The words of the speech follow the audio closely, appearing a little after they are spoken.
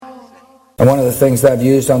And one of the things that I've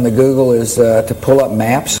used on the Google is to pull up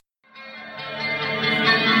maps.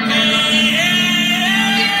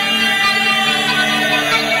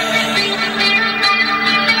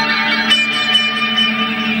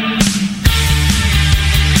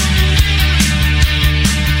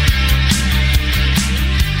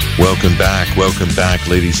 Welcome back,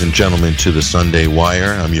 ladies and gentlemen, to the Sunday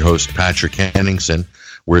Wire. I'm your host, Patrick Henningsen.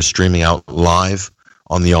 We're streaming out live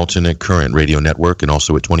on the Alternate Current Radio Network and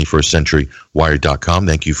also at 21stCenturyWire.com.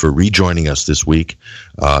 Thank you for rejoining us this week.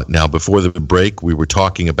 Now, before the break, we were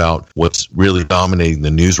talking about what's really dominating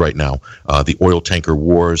the news right now, the oil tanker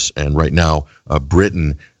wars, and right now,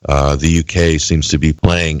 Britain, the UK, seems to be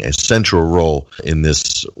playing a central role in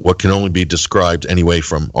this, what can only be described anyway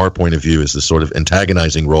from our point of view as this sort of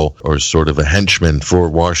antagonizing role or sort of a henchman for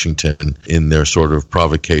Washington in their sort of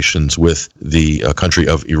provocations with the country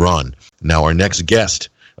of Iran. Now, our next guest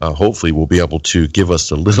hopefully will be able to give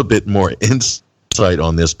us a little bit more insight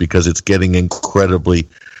on this because it's getting incredibly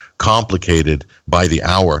complicated by the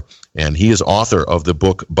hour. And he is author of the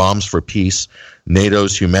book Bombs for Peace,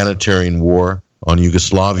 NATO's Humanitarian War on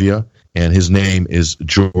Yugoslavia, and his name is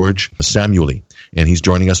George Szamuely. And he's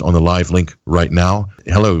joining us on the live link right now.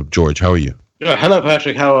 Hello, George. How are you? Hello,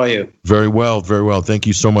 Patrick. How are you? Very well, very well. Thank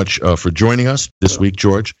you so much for joining us this week,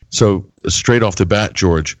 George. So straight off the bat,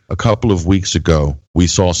 George, a couple of weeks ago, we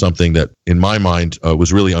saw something that, in my mind,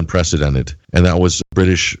 was really unprecedented, and that was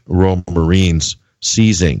British Royal Marines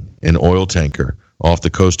seizing an oil tanker off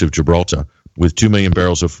the coast of Gibraltar with 2 million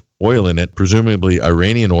barrels of oil in it, presumably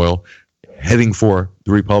Iranian oil, heading for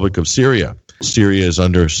the Republic of Syria. Syria is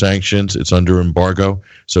under sanctions. It's under embargo,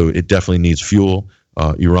 so it definitely needs fuel.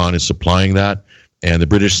 Iran is supplying that, and the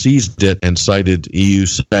British seized it and cited EU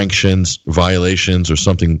sanctions violations or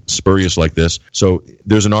something spurious like this. So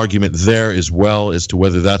there's an argument there as well as to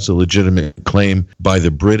whether that's a legitimate claim by the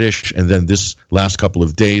British. And then this last couple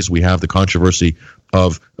of days, we have the controversy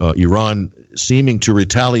of Iran seeming to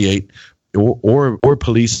retaliate or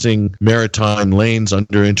policing maritime lanes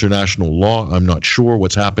under international law. I'm not sure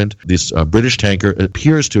what's happened. This British tanker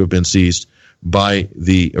appears to have been seized by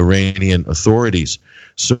the Iranian authorities.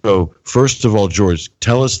 So, first of all, George,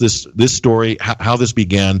 tell us this story, how this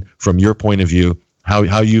began from your point of view,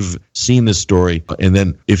 how you've seen this story, and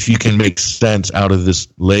then if you can make sense out of this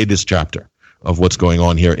latest chapter of what's going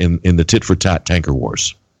on here in the tit-for-tat tanker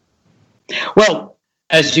wars. Well,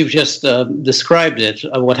 as you've just described it,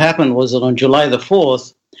 what happened was that on July the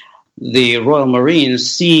 4th, the Royal Marines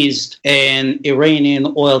seized an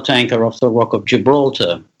Iranian oil tanker off the Rock of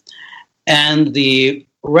Gibraltar. And the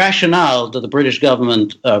rationale that the British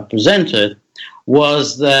government presented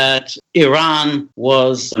was that Iran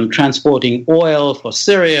was transporting oil for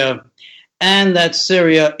Syria, and that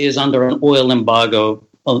Syria is under an oil embargo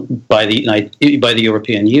by the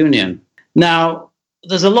European Union. Now,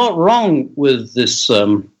 there's a lot wrong with this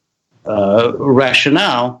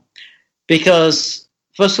rationale because,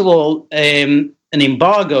 first of all, an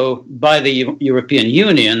embargo by the European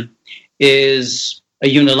Union is a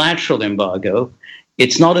unilateral embargo.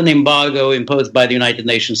 It's not an embargo imposed by the United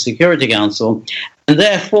Nations Security Council, and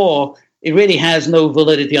therefore it really has no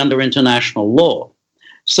validity under international law.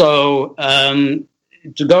 So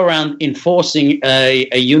to go around enforcing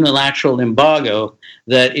a unilateral embargo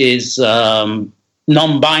that is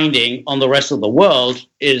non-binding on the rest of the world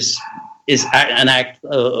is an act,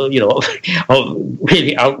 of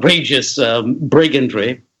really outrageous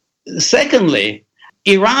brigandry. Secondly,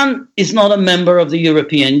 Iran is not a member of the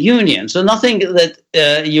European Union, so nothing that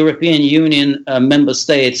European Union member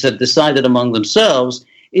states have decided among themselves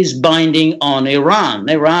is binding on Iran.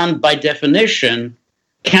 Iran, by definition,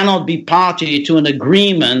 cannot be party to an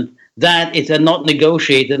agreement that it had not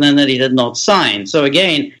negotiated and that it had not signed. So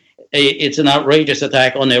again, it's an outrageous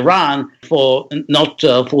attack on Iran for not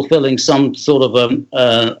fulfilling some sort of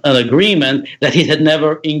an agreement that it had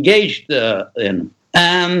never engaged in.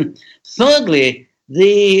 Thirdly,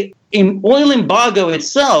 the oil embargo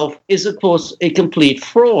itself is, of course, a complete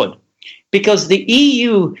fraud because the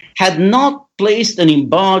EU had not placed an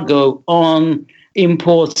embargo on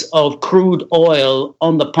imports of crude oil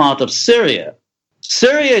on the part of Syria.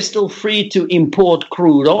 Syria is still free to import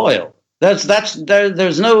crude oil. There's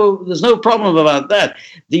no problem about that.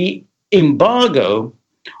 The embargo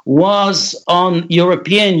was on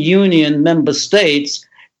European Union member states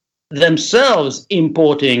themselves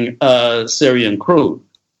importing Syrian crude.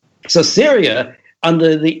 So Syria,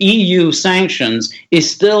 under the EU sanctions, is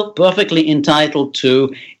still perfectly entitled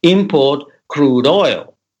to import crude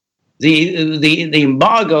oil. The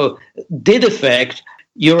embargo did affect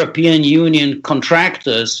European Union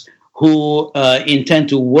contractors who intend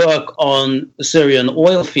to work on Syrian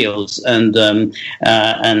oil fields and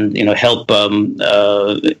help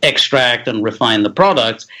extract and refine the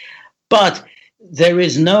products. But there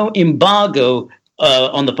is no embargo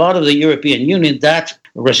on the part of the European Union that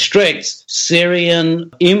restricts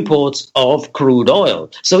Syrian imports of crude oil.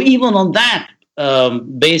 So even on that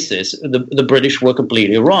basis, the British were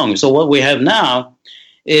completely wrong. So what we have now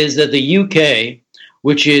is that the UK,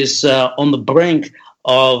 which is on the brink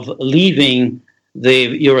of leaving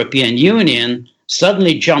the European Union,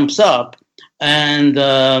 suddenly jumps up and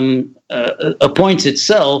appoints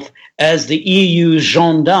itself as the EU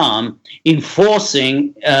gendarme,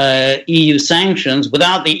 enforcing EU sanctions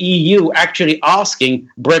without the EU actually asking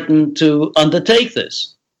Britain to undertake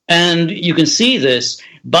this. And you can see this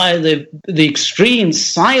by the extreme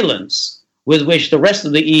silence with which the rest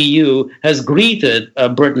of the EU has greeted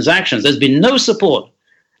Britain's actions. There's been no support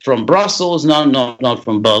from Brussels, not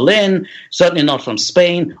from Berlin, certainly not from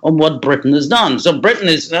Spain, on what Britain has done. So Britain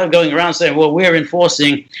is now going around saying, well, we're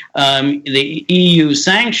enforcing the EU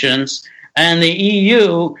sanctions, and the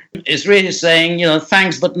EU is really saying,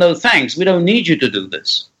 thanks, but no thanks. We don't need you to do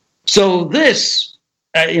this. So this,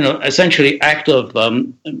 essentially act of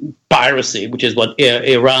piracy, which is what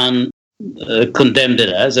Iran condemned it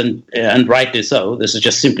as, and rightly so. This is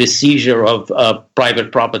just simply seizure of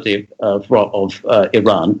private property of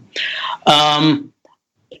Iran.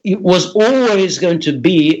 It was always going to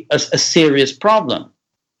be a serious problem.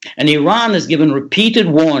 And Iran has given repeated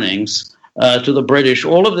warnings to the British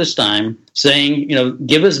all of this time, saying,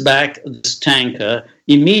 give us back this tanker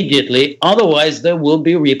immediately, otherwise there will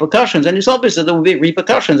be repercussions. And it's obvious that there will be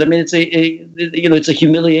repercussions. I mean, it's a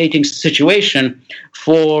humiliating situation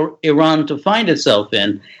for Iran to find itself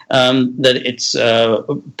in, that its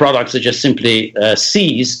products are just simply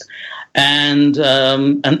seized and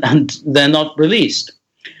they're not released.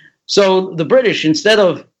 So the British, instead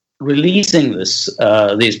of releasing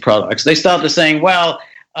these products, they started saying, well,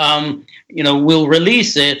 we'll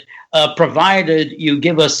release it provided you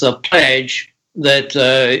give us a pledge that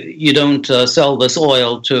you don't sell this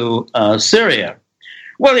oil to Syria.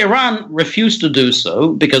 Well, Iran refused to do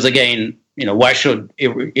so because, again, why should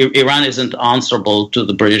Iran isn't answerable to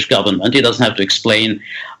the British government. It doesn't have to explain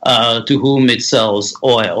to whom it sells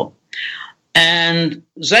oil. And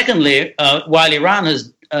secondly, while Iran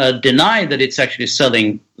has denied that it's actually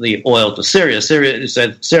selling the oil to Syria, Syria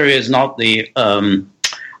said Syria is not the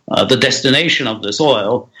destination of this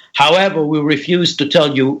oil. However, we refuse to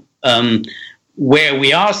tell you where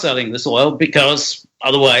we are selling this oil because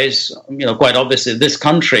otherwise, quite obviously, this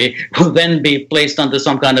country will then be placed under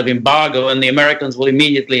some kind of embargo, and the Americans will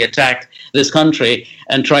immediately attack this country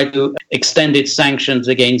and try to extend its sanctions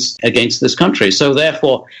against this country. So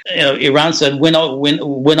therefore, Iran said, we're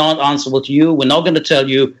not answerable to you. We're not going to tell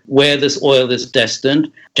you where this oil is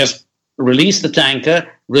destined. Just release the tanker,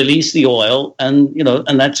 release the oil, and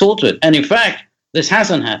that's all to it. And in fact, this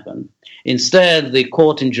hasn't happened. Instead, the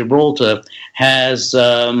court in Gibraltar has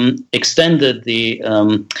extended the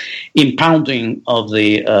impounding of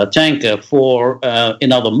the tanker for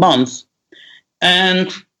another month,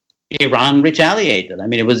 and Iran retaliated. I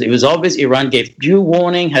mean, it was obvious. Iran gave due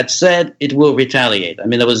warning, had said it will retaliate. I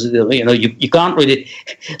mean, there was you can't really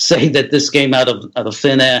say that this came out of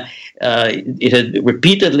thin air. It had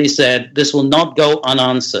repeatedly said this will not go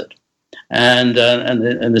unanswered. And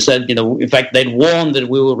they said, in fact, they'd warned that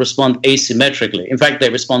we will respond asymmetrically. In fact, they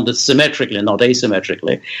responded symmetrically, not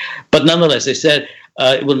asymmetrically. But nonetheless, they said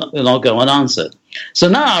it will not go unanswered. So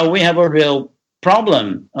now we have a real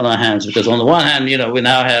problem on our hands because on the one hand, we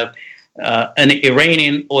now have an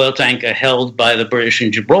Iranian oil tanker held by the British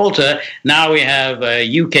in Gibraltar. Now we have a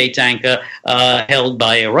UK tanker held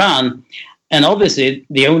by Iran. And obviously,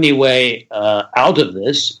 the only way out of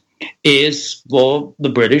this is for the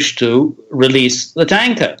British to release the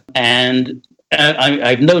tanker. And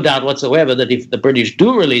I have no doubt whatsoever that if the British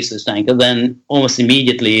do release this tanker, then almost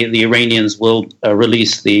immediately the Iranians will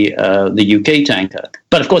release the UK tanker.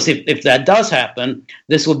 But of course, if that does happen,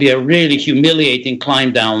 this will be a really humiliating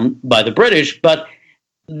climb down by the British. But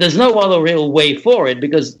there's no other real way for it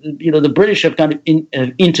because the British have kind of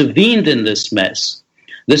intervened in this mess.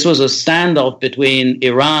 This was a standoff between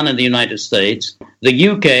Iran and the United States. The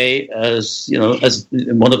UK, as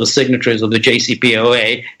one of the signatories of the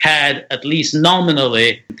JCPOA, had at least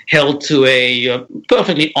nominally held to a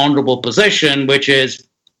perfectly honorable position, which is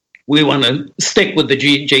we want to stick with the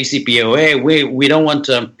JCPOA. We don't want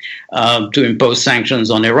to impose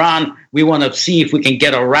sanctions on Iran. We want to see if we can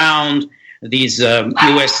get around these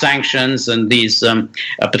U.S. sanctions and these,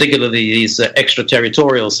 particularly these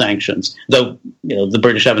extraterritorial sanctions. Though the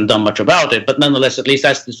British haven't done much about it, but nonetheless, at least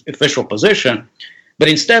that's the official position. But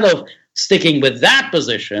instead of sticking with that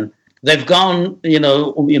position, they've gone,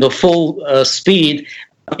 full speed,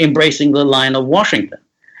 embracing the line of Washington.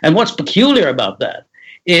 And what's peculiar about that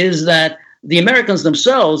is that the Americans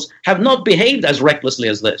themselves have not behaved as recklessly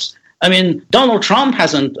as this. I mean, Donald Trump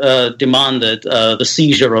hasn't demanded the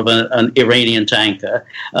seizure of an Iranian tanker.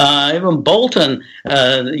 Even Bolton,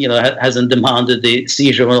 hasn't demanded the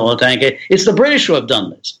seizure of an oil tanker. It's the British who have done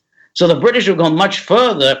this. So the British have gone much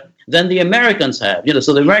further than the Americans have.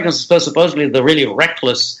 So the Americans are supposedly the really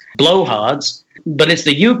reckless blowhards, but it's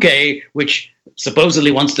the UK which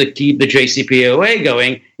supposedly wants to keep the JCPOA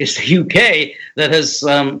going. It's the UK that has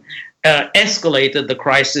escalated the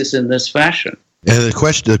crisis in this fashion. And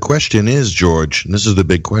the question is, George, and this is the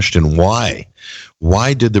big question, why?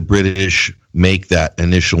 Why did the British make that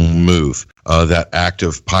initial move, that act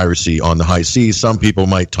of piracy on the high seas? Some people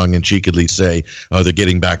might tongue-in-cheekily say they're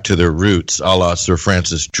getting back to their roots, a la Sir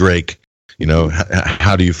Francis Drake.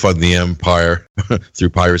 How do you fund the empire through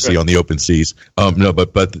piracy on the open seas? No,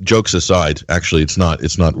 but jokes aside, actually, it's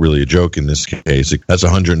not really a joke in this case. That's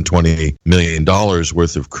 $120 million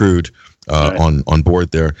worth of crude on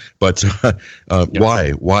board there. But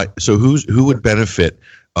why? So who would benefit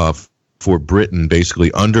for Britain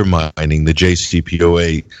basically undermining the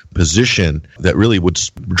JCPOA position that really would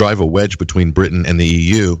drive a wedge between Britain and the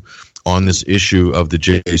EU on this issue of the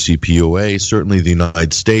JCPOA? Certainly the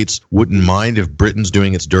United States wouldn't mind if Britain's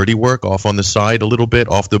doing its dirty work off on the side a little bit,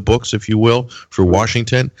 off the books, if you will, for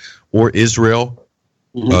Washington. Or Israel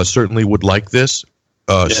certainly would like this.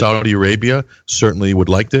 Saudi Arabia certainly would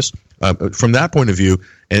like this. From that point of view,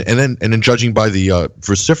 and then judging by the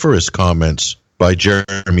vociferous comments by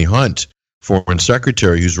Jeremy Hunt, Foreign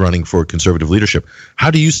Secretary, who's running for conservative leadership, how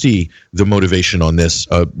do you see the motivation on this?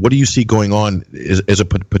 What do you see going on as a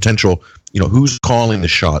potential, who's calling the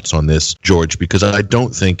shots on this, George? Because I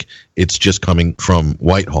don't think it's just coming from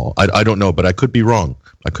Whitehall. I don't know, but I could be wrong.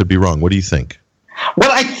 What do you think?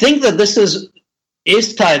 Well, I think that this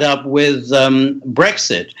is tied up with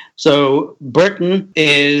Brexit. So Britain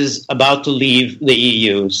is about to leave the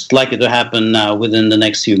EU. It's likely to happen now within the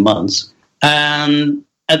next few months. And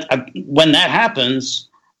when that happens,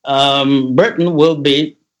 Britain will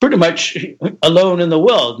be pretty much alone in the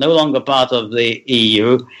world, no longer part of the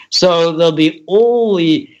EU. So there'll be all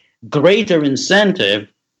the greater incentive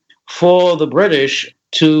for the British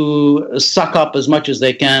to suck up as much as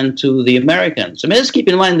they can to the Americans. I mean, let's keep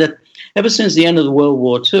in mind that ever since the end of World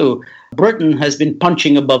War II, Britain has been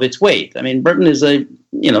punching above its weight. I mean, Britain is a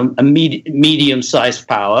medium-sized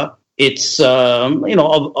power. It's of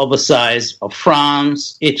a size of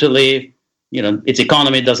France, Italy. Its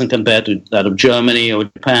economy doesn't compare to that of Germany or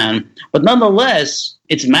Japan, but nonetheless,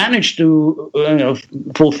 it's managed to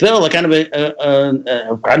fulfill a kind of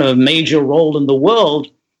a major role in the world,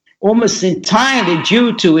 almost entirely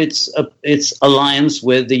due to its alliance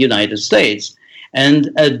with the United States.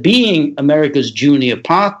 And being America's junior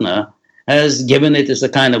partner has given it as a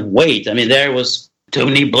kind of weight. I mean, there was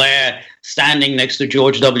Tony Blair standing next to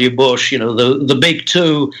George W. Bush, the big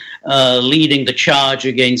two leading the charge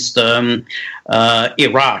against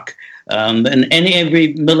Iraq. And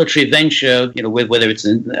every military venture, whether it's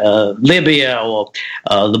in Libya or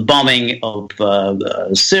the bombing of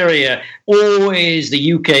Syria, always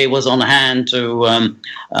the UK was on hand to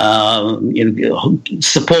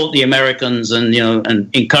support the Americans and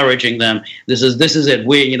encouraging them. This is it.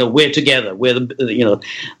 We're together. We're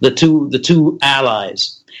the two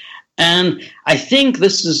allies. And I think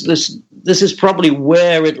this is probably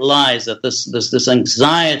where it lies, that this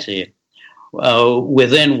anxiety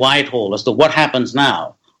within Whitehall as to what happens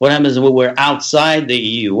now. What happens when we're outside the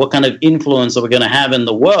EU? What kind of influence are we going to have in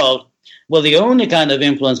the world? Well, the only kind of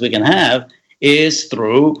influence we can have is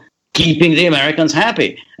through keeping the Americans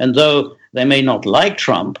happy. And though they may not like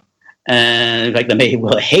Trump, and in fact they may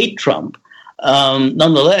well hate Trump,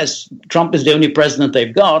 nonetheless, Trump is the only president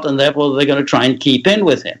they've got, and therefore they're going to try and keep in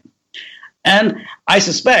with him. And I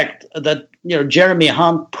suspect that Jeremy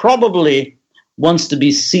Hunt probably wants to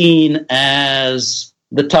be seen as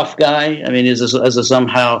the tough guy. I mean, as a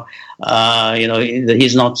somehow, that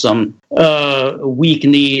he's not some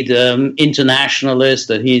weak-kneed internationalist.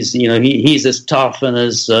 That he's as tough and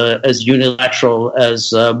as unilateral as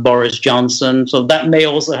Boris Johnson. So that may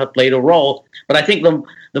also have played a role. But I think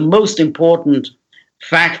the most important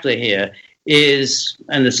factor here is,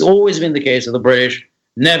 and it's always been the case of the British,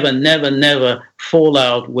 never fall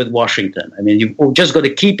out with Washington. I mean, you've just got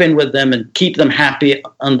to keep in with them and keep them happy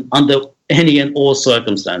under any and all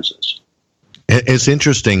circumstances. It's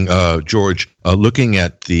interesting, George, looking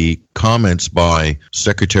at the comments by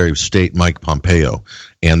Secretary of State Mike Pompeo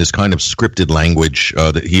and this kind of scripted language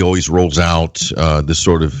that he always rolls out, this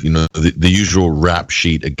sort of, the usual rap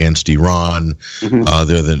sheet against Iran.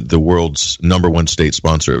 They're the world's number one state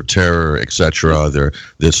sponsor of terror, etc. They're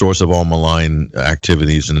the source of all malign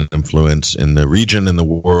activities and influence in the region and the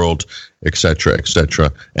world, etc.,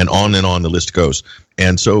 etc. And on the list goes.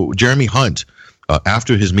 And so Jeremy Hunt,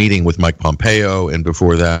 after his meeting with Mike Pompeo, and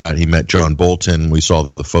before that, he met John Bolton. We saw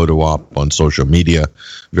the photo op on social media.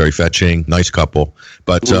 Very fetching, nice couple.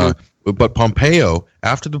 But Pompeo,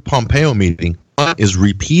 after the Pompeo meeting, is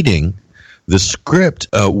repeating the script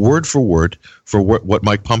word for word for what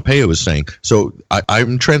Mike Pompeo is saying. So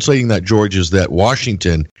I'm translating that, George, is that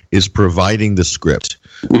Washington is providing the script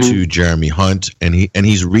to Jeremy Hunt, and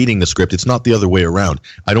he's reading the script. It's not the other way around.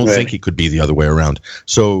 I don't think it could be the other way around.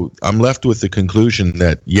 So I'm left with the conclusion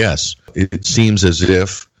that, yes, it seems as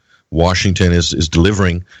if Washington is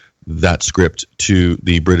delivering that script to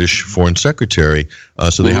the British Foreign Secretary.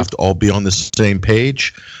 So they have to all be on the same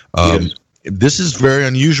page. Yes. This is very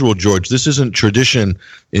unusual, George. This isn't tradition.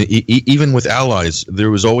 Even with allies, there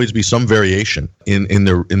was always be some variation in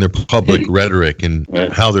their public rhetoric and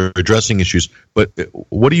how they're addressing issues. But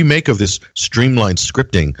what do you make of this streamlined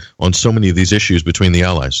scripting on so many of these issues between the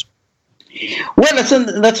allies? Well,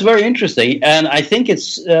 that's very interesting, and I think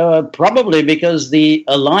it's probably because the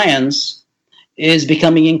alliance is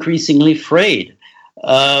becoming increasingly frayed.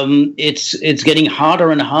 It's getting harder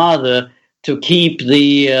and harder to keep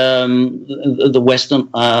the Western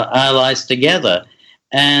allies together,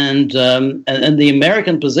 and the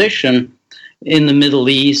American position in the Middle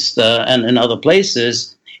East and in other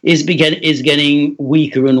places is getting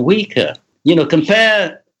weaker and weaker.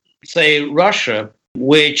 Compare, say, Russia,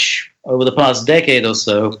 which over the past decade or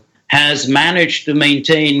so has managed to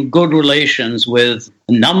maintain good relations with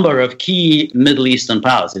a number of key Middle Eastern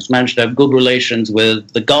powers. It's managed to have good relations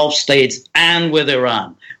with the Gulf states and with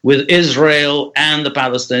Iran, with Israel and the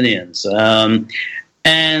Palestinians.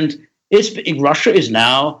 And Russia is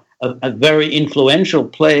now a very influential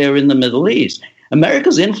player in the Middle East.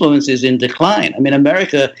 America's influence is in decline. I mean,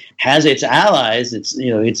 America has its allies. It's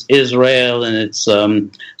Israel and it's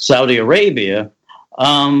Saudi Arabia.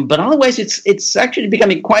 But otherwise, it's actually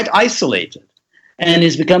becoming quite isolated and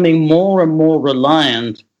is becoming more and more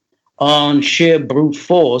reliant on sheer brute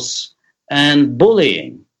force and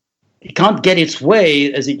bullying. It can't get its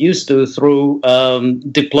way as it used to through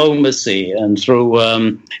diplomacy and through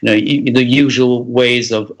the usual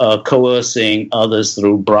ways of coercing others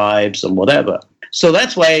through bribes and whatever. So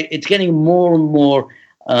that's why it's getting more and more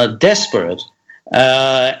desperate.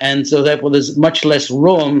 And so therefore there's much less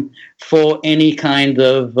room for any kind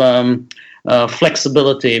of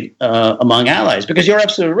flexibility among allies. Because you're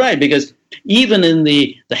absolutely right, because even in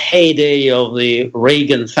the heyday of the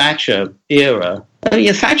Reagan-Thatcher era,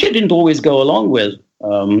 Thatcher didn't always go along with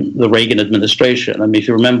the Reagan administration. I mean, if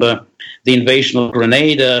you remember the invasion of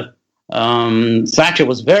Grenada, Thatcher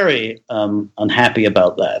was very unhappy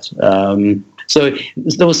about that. So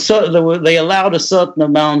they allowed a certain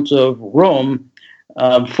amount of room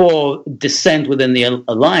for dissent within the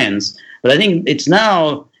alliance. But I think it's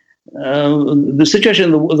now the situation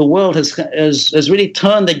in the world has really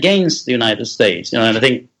turned against the United States. And I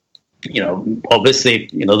think, obviously,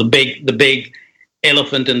 the big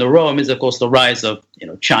elephant in the room is, of course, the rise of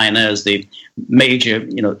China as the major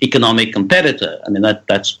economic competitor. I mean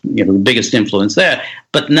that's the biggest influence there.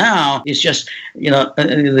 But now it's just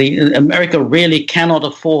America really cannot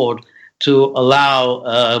afford to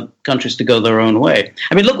allow countries to go their own way.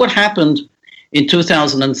 I mean, look what happened in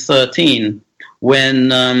 2013 when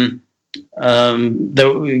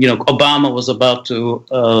Obama was about to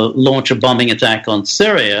launch a bombing attack on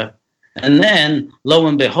Syria. And then, lo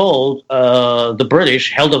and behold, the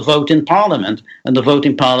British held a vote in Parliament, and the vote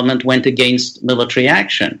in Parliament went against military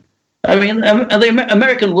action. I mean, the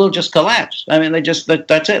American world just collapsed. I mean, that's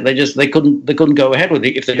it. They couldn't go ahead with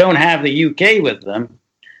it. If they don't have the UK with them,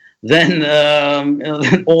 then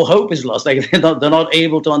all hope is lost. They're not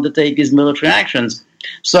able to undertake these military actions.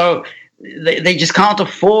 So they just can't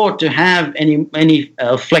afford to have any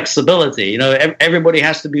flexibility. Everybody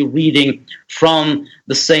has to be reading from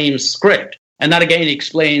the same script, and that again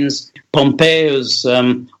explains Pompeo's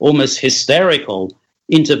almost hysterical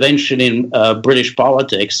intervention in British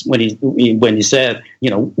politics when he said,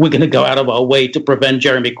 we're going to go out of our way to prevent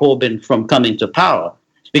Jeremy Corbyn from coming to power,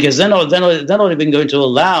 because they're not even going to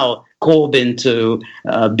allow Corbyn to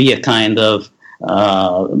be a kind of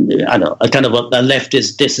a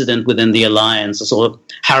leftist dissident within the alliance, a sort of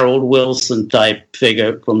Harold Wilson type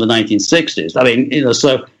figure from the 1960s. I mean,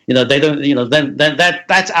 so They don't. Then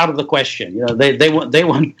that's out of the question. They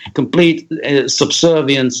want complete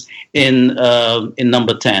subservience in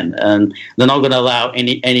number 10, and they're not going to allow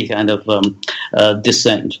any kind of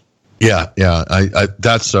dissent. Yeah.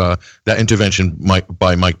 That's that intervention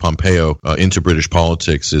by Mike Pompeo into British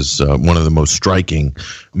politics is one of the most striking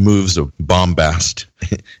moves of bombast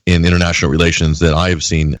in international relations that I have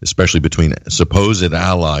seen, especially between supposed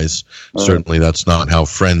allies. Certainly, that's not how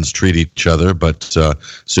friends treat each other. But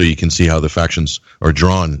so you can see how the factions are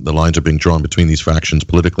drawn. The lines are being drawn between these factions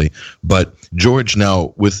politically. But George,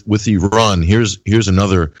 now with Iran, here's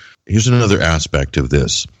another aspect of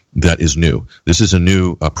this that is new. This is a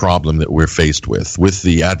new problem that we're faced with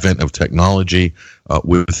the advent of technology,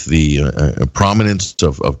 with the prominence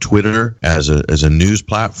of Twitter as a news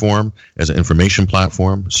platform, as an information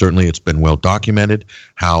platform. Certainly, it's been well documented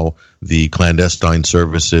how the clandestine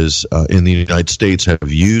services in the United States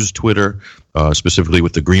have used Twitter, specifically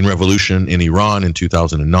with the Green Revolution in Iran in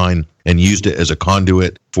 2009, and used it as a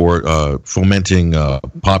conduit for fomenting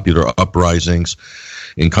popular uprisings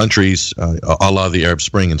in countries a la the Arab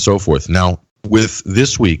Spring and so forth. Now, with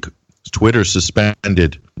this week, Twitter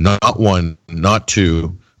suspended not one, not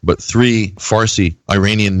two, but 3 Farsi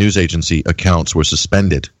Iranian news agency accounts were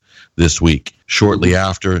suspended this week, shortly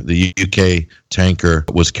after the UK tanker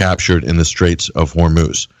was captured in the Straits of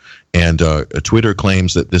Hormuz. And Twitter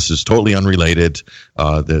claims that this is totally unrelated.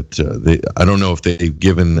 I don't know if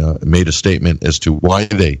they've made a statement as to why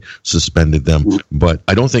they suspended them, but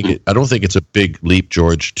I don't think it's a big leap,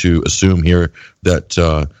 George, to assume here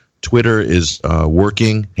that Twitter is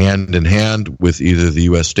working hand in hand with either the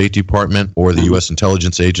U.S. State Department or the U.S.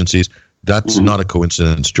 intelligence agencies. That's not a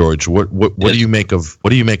coincidence, George. What do you make of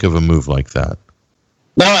a move like that?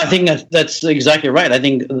 No, I think that's exactly right. I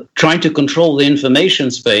think trying to control the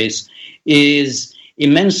information space is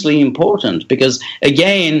immensely important because,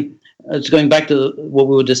 again, it's going back to what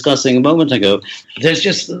we were discussing a moment ago. There's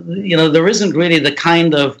just, there isn't really the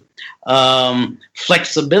kind of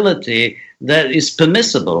flexibility that is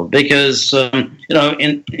permissible because, back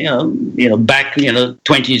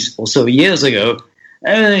 20 or so years ago,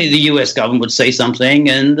 the U.S. government would say something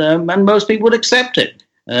and most people would accept it.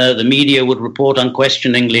 The media would report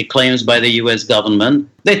unquestioningly claims by the U.S. government.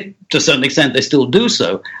 To a certain extent, they still do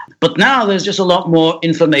so. But now there's just a lot more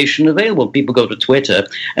information available. People go to Twitter,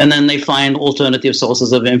 and then they find alternative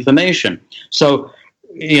sources of information. So,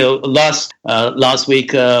 last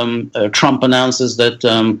week, Trump announces that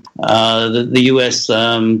the U.S.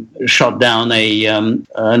 shot down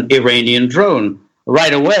an Iranian drone.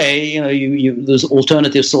 Right away, there's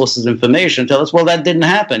alternative sources of information tell us, well, that didn't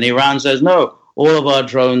happen. Iran says no. All of our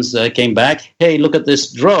drones came back. Hey, look at this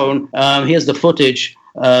drone. Here's the footage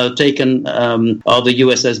taken of the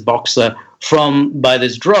USS Boxer by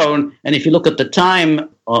this drone. And if you look at the time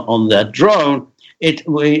on that drone,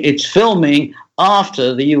 it's filming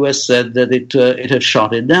after the U.S. said that it had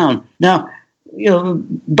shot it down. Now,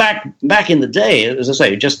 back in the day, as I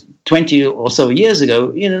say, just 20 or so years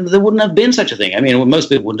ago, there wouldn't have been such a thing. I mean, most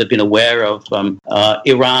people wouldn't have been aware of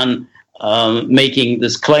Iran making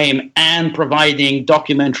this claim and providing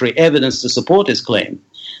documentary evidence to support his claim.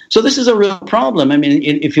 So this is a real problem. I mean,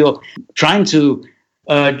 if you're trying to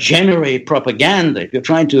generate propaganda, if you're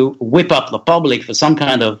trying to whip up the public for some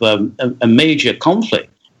kind of a major conflict,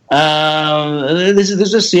 this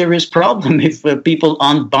is a serious problem if people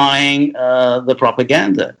aren't buying the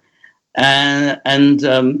propaganda. And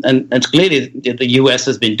clearly the U.S.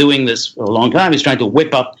 has been doing this for a long time. It's trying to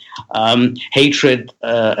whip up hatred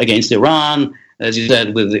against Iran, as you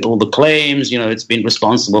said, with all the claims. It's been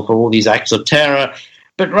responsible for all these acts of terror.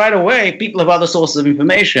 But right away, people have other sources of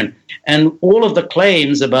information, and all of the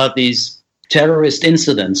claims about these terrorist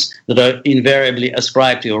incidents that are invariably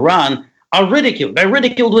ascribed to Iran are ridiculed. They're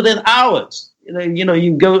ridiculed within hours.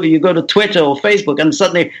 You go to Twitter or Facebook, and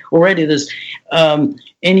suddenly already there's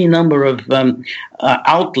any number of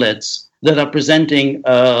outlets that are presenting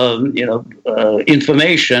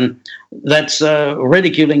information that's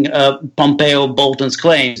ridiculing Pompeo Bolton's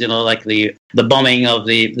claims. Like the bombing of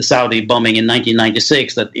the Saudi bombing in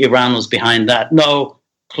 1996, that Iran was behind that. No.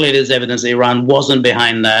 Clearly, there's evidence that Iran wasn't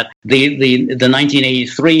behind that. The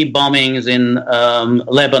 1983 bombings in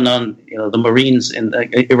Lebanon, the Marines in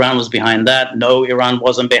Iran was behind that. No, Iran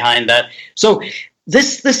wasn't behind that. So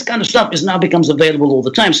this kind of stuff becomes available all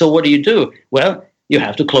the time. So what do? Well, you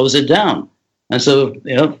have to close it down. And so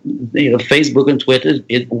Facebook and Twitter,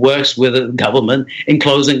 it works with the government in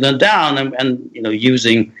closing them down and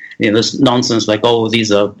using this nonsense like, oh, these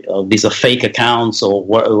are fake accounts or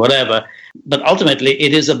whatever. But ultimately,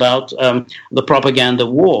 it is about the propaganda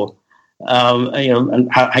war.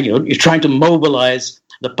 and how you're trying to mobilize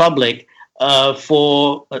the public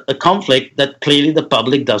for a conflict that clearly the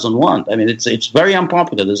public doesn't want. I mean, it's very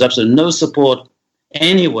unpopular. There's absolutely no support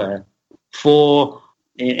anywhere for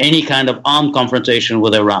any kind of armed confrontation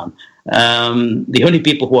with Iran. The only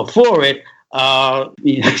people who are for it are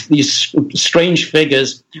these strange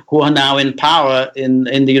figures who are now in power in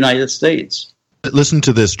the United States. Listen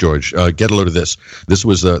to this, George. Get a load of this. This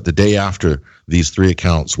was the day after these three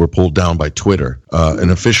accounts were pulled down by Twitter. An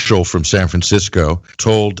official from San Francisco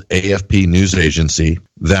told AFP news agency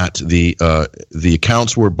that the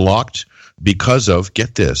accounts were blocked because of,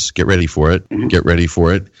 get this, get ready for it,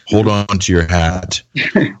 hold on to your hat.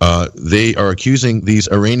 They are accusing these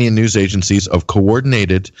Iranian news agencies of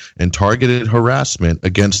coordinated and targeted harassment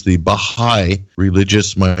against the Baha'i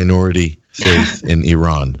religious minority faith in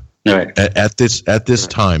Iran. Right. At this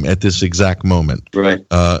time, at this exact moment. Right.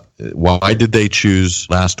 Why did they choose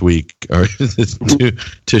last week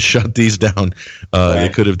to shut these down? They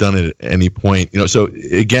could have done it at any point. So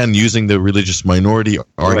again, using the religious minority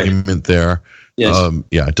argument there. Yes.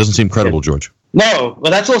 It doesn't seem credible, George. No,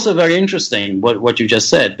 but that's also very interesting what you just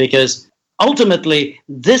said, because ultimately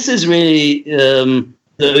this is really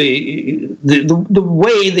the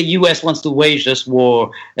way the U.S. wants to wage this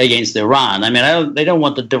war against Iran. I mean, they don't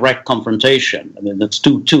want the direct confrontation. I mean, that's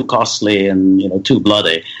too costly and too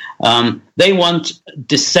bloody. They want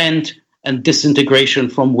dissent and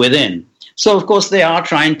disintegration from within. So, of course, they are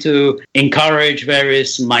trying to encourage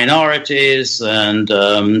various minorities and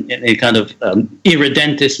kind of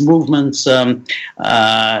irredentist movements in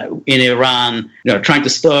Iran, trying to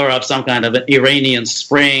stir up some kind of an Iranian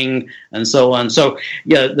spring and so on. So,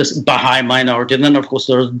 this Baha'i minority, and then, of course,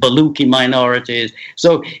 there's Baluchi minorities.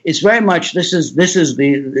 So, it's very much this is the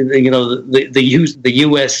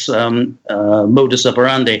U.S. Modus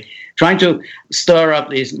operandi, trying to stir up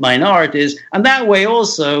these minorities, and that way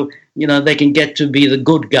also, they can get to be the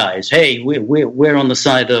good guys. Hey, we're on the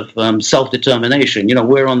side of self-determination.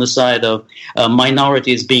 We're on the side of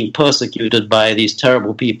minorities being persecuted by these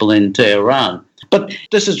terrible people in Tehran. But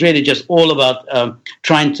this is really just all about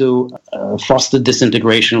trying to foster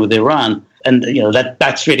disintegration with Iran, and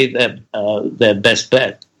that's really their best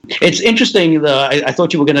bet. It's interesting. I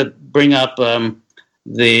thought you were going to bring up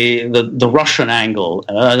the Russian angle.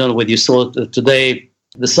 I don't know whether you saw it today.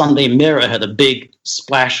 The Sunday Mirror had a big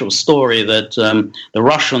splash of story that the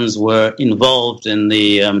Russians were involved in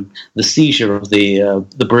the seizure of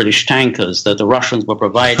the British tankers, that the Russians were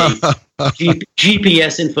providing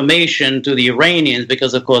GPS information to the Iranians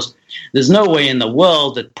because, of course, there's no way in the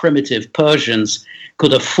world that primitive Persians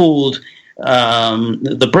could have fooled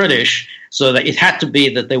the British, so that it had to be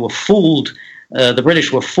that they were fooled. The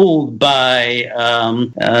British were fooled by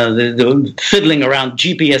the fiddling around,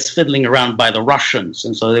 GPS fiddling around by the Russians,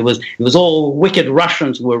 and so it was all wicked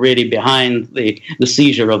Russians who were really behind the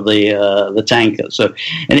seizure of the tanker. So,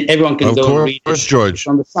 and everyone can go and read it, George,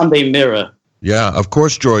 on the Sunday Mirror. Yeah, of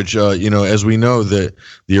course, George. As we know, that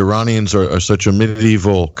the Iranians are such a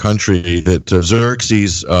medieval country that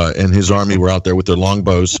Xerxes and his army were out there with their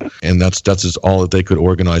longbows, and that's all that they could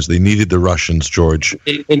organize. They needed the Russians, George,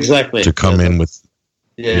 exactly, to come in with.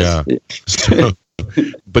 Yes. Yeah. So,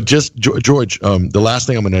 but just George, the last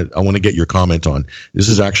thing I want to get your comment on. This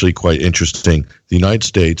is actually quite interesting. The United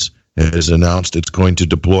States has announced it's going to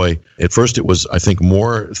deploy. At first, it was, I think,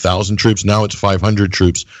 more 1,000 troops. Now it's 500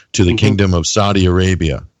 troops to the Kingdom of Saudi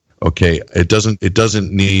Arabia. Okay, it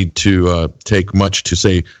doesn't need to take much to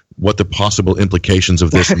say what the possible implications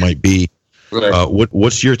of this might be. Right.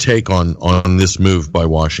 What's your take on this move by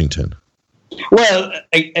Washington? Well,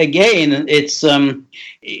 again, it's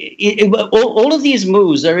all of these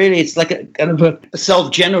moves are really, it's like a kind of a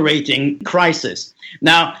self-generating crisis.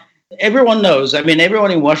 Now, everyone knows,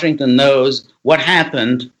 everyone in Washington knows what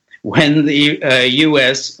happened when the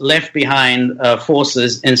U.S. left behind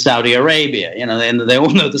forces in Saudi Arabia. And they all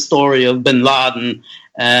know the story of bin Laden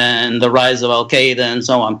and the rise of Al-Qaeda and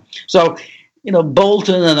so on. So,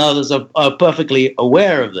 Bolton and others are perfectly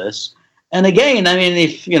aware of this. And again,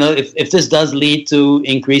 if this does lead to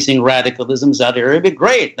increasing radicalism in Saudi Arabia,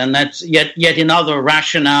 great. Then that's yet another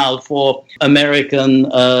rationale for American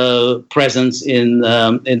presence in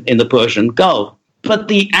the Persian Gulf. But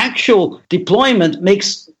the actual deployment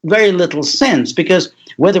makes very little sense, because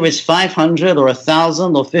whether it's 500 or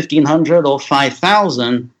 1,000 or 1,500 or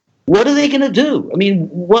 5,000, what are they going to do?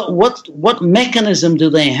 What mechanism do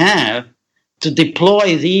they have to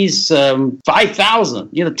deploy these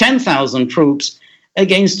 5,000, 10,000 troops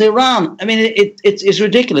against Iran? It's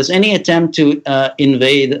ridiculous. Any attempt to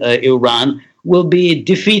invade Iran will be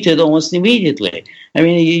defeated almost immediately. I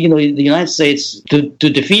mean, the United States, to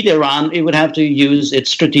defeat Iran, it would have to use its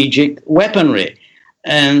strategic weaponry.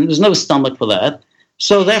 And there's no stomach for that.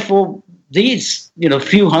 So therefore, these,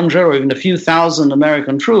 few hundred or even a few thousand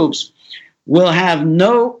American troops will have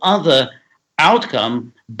no other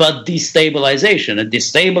outcome but destabilization, and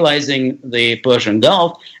destabilizing the Persian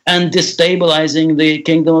Gulf and destabilizing the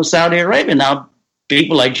Kingdom of Saudi Arabia. Now,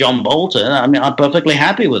 people like John Bolton, are perfectly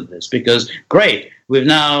happy with this because, great, we've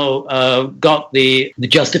now got the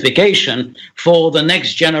justification for the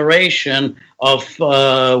next generation of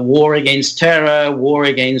war against terror, war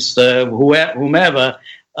against whomever.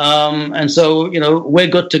 And so, we're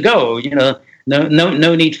good to go.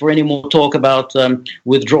 No need for any more talk about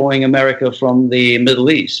withdrawing America from the Middle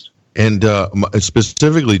East. And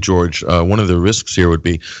specifically, George, one of the risks here would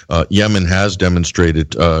be Yemen has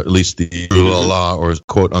demonstrated, at least the Hezbollah or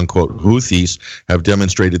quote-unquote Houthis have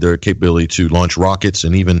demonstrated their capability to launch rockets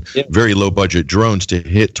and even very low-budget drones to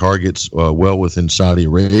hit targets well within Saudi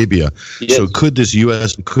Arabia. Yes. So could this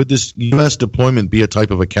U.S. deployment be a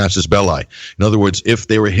type of a casus belli? In other words, if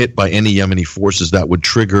they were hit by any Yemeni forces, that would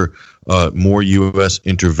trigger more U.S.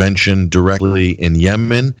 intervention directly in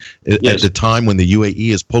Yemen at the time when the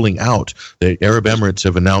UAE is pulling out. The Arab Emirates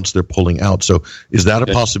have announced they're pulling out. So is that a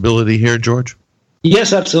possibility here, George?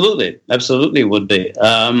 Yes, absolutely. Absolutely would be.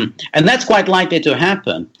 And that's quite likely to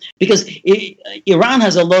happen because Iran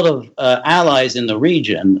has a lot of allies in the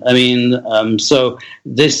region. I mean, so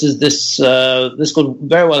this could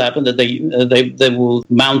very well happen that they will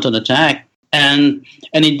mount an attack. And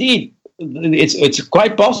indeed, it's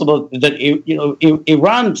quite possible that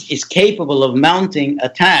Iran is capable of mounting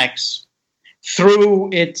attacks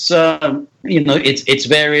through its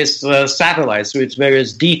various satellites, through its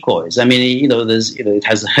various decoys. I mean, it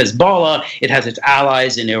has Hezbollah, it has its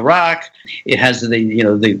allies in Iraq, it has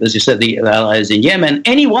as you said, the allies in Yemen.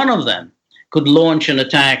 Any one of them could launch an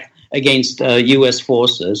attack against U.S.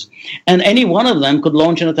 forces, and any one of them could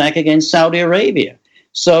launch an attack against Saudi Arabia.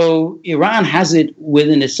 So Iran has it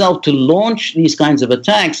within itself to launch these kinds of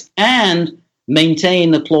attacks and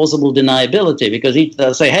maintain a plausible deniability, because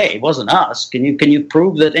they'll say, "Hey, it wasn't us. Can you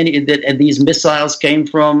prove that that these missiles came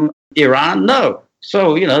from Iran?" No.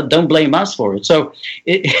 So don't blame us for it. So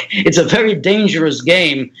it's a very dangerous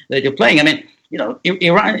game that you're playing. I mean,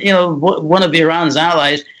 Iran. One of Iran's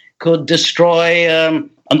allies could destroy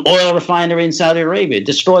an oil refinery in Saudi Arabia,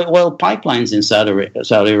 destroy oil pipelines in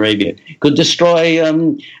Saudi Arabia, could destroy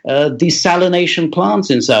desalination plants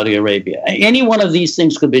in Saudi Arabia. Any one of these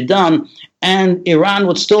things could be done, and Iran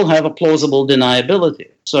would still have a plausible deniability.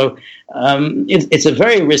 So it's a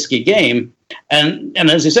very risky game. And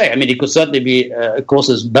as you say, I mean, it could certainly be a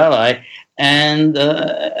casus belli. But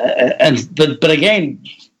again,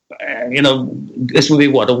 this would be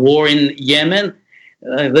a war in Yemen?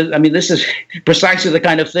 I mean, this is precisely the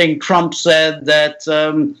kind of thing Trump said that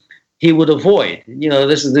he would avoid.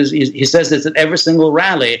 He says this at every single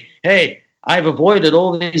rally. Hey, I've avoided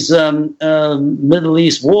all these Middle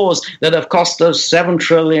East wars that have cost us $7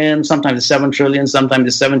 trillion, sometimes $7 trillion,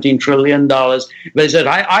 sometimes $17 trillion. But he said,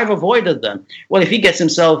 I've avoided them. Well, if he gets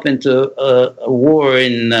himself into a war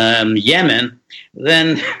in Yemen,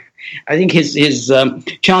 then I think his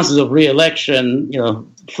chances of re-election,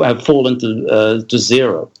 have fallen to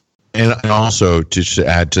zero. And also, to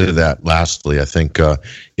add to that, lastly, I think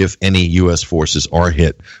if any U.S. forces are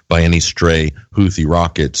hit by any stray Houthi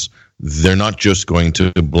rockets, they're not just going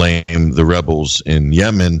to blame the rebels in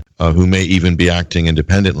Yemen, who may even be acting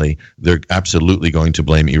independently. They're absolutely going to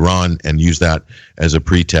blame Iran and use that as a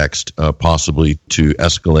pretext, possibly to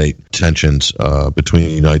escalate tensions between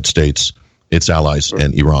the United States, its allies,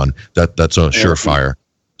 and Iran. That's a surefire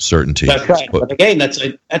certainty. That's right. But again, that's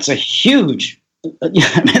a huge,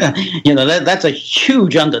 that's a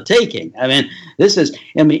huge undertaking. I mean,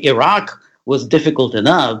 Iraq was difficult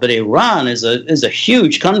enough, but Iran is a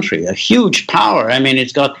huge country, a huge power. I mean,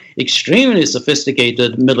 it's got extremely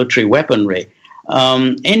sophisticated military weaponry.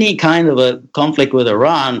 Any kind of a conflict with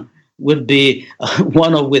Iran would be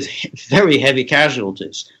one with very heavy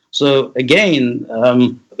casualties. So again,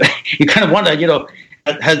 you kind of wonder,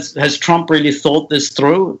 has Trump really thought this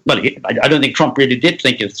through? But I don't think Trump really did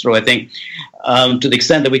think it through. I think to the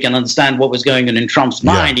extent that we can understand what was going on in Trump's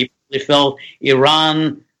mind, he probably felt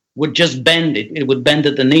Iran would just bend it. It would bend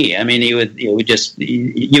at the knee. I mean,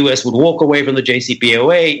 U.S. would walk away from the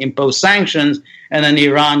JCPOA, impose sanctions, and then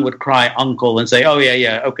Iran would cry uncle and say, "Oh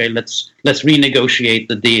yeah, okay, let's renegotiate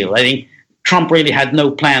the deal." I think Trump really had no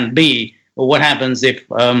plan B. Or what happens if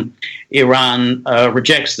Iran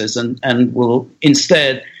rejects this and will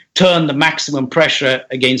instead turn the maximum pressure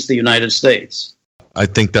against the United States? I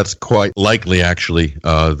think that's quite likely, actually,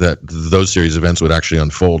 that those series of events would actually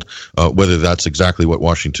unfold. Whether that's exactly what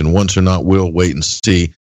Washington wants or not, we'll wait and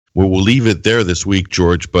see. We'll leave it there this week,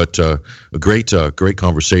 George, but a great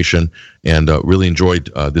conversation, and really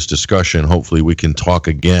enjoyed this discussion. Hopefully we can talk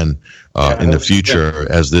again in the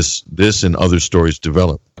future as this and other stories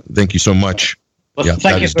develop. Thank you so much. Well, yeah,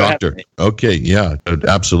 thank that you is for Dr. having me. Okay, yeah,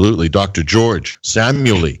 absolutely. Dr. George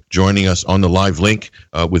Szamuely joining us on the live link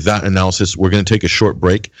with that analysis. We're going to take a short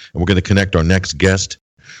break, and we're going to connect our next guest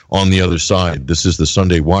on the other side. This is the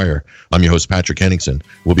Sunday Wire. I'm your host, Patrick Henningsen.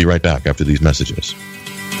 We'll be right back after these messages.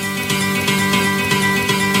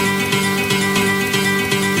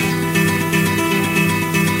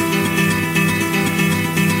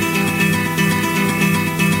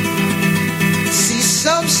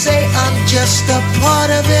 Say I'm just a part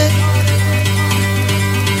of it.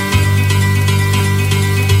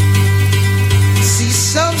 See,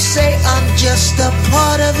 some say I'm just a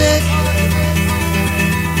part of it.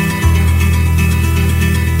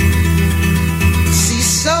 See,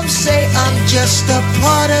 some say I'm just a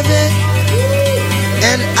part of it.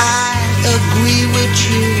 And I agree with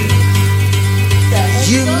you.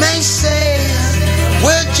 You may say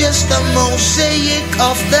we're just a mosaic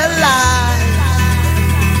of their lives.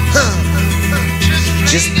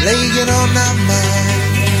 Just playing on our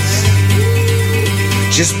minds.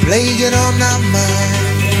 Just playing on our minds.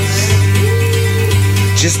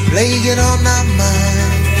 Just playing on our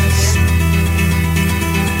minds.